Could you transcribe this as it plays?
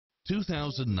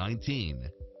2019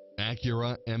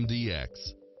 Acura MDX.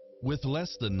 With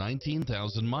less than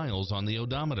 19,000 miles on the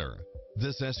odometer,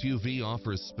 this SUV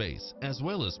offers space as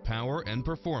well as power and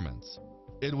performance.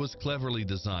 It was cleverly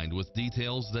designed with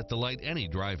details that delight any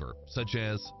driver, such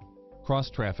as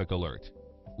cross-traffic alert,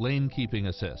 lane keeping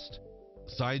assist,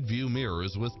 side view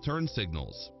mirrors with turn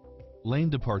signals, lane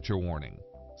departure warning,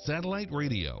 satellite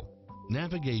radio,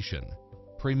 navigation,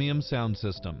 premium sound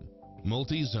system,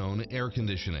 multi-zone air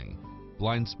conditioning,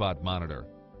 blind spot monitor,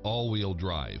 all-wheel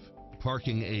drive,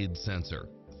 parking aid sensor,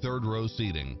 third row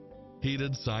seating,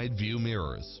 heated side view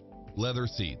mirrors, leather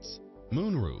seats,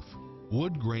 moonroof,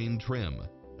 wood grain trim,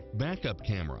 backup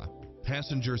camera,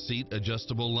 passenger seat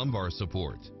adjustable lumbar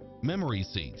support, memory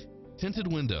seat,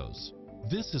 tinted windows.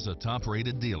 This is a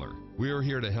top-rated dealer. We are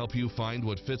here to help you find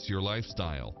what fits your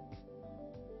lifestyle.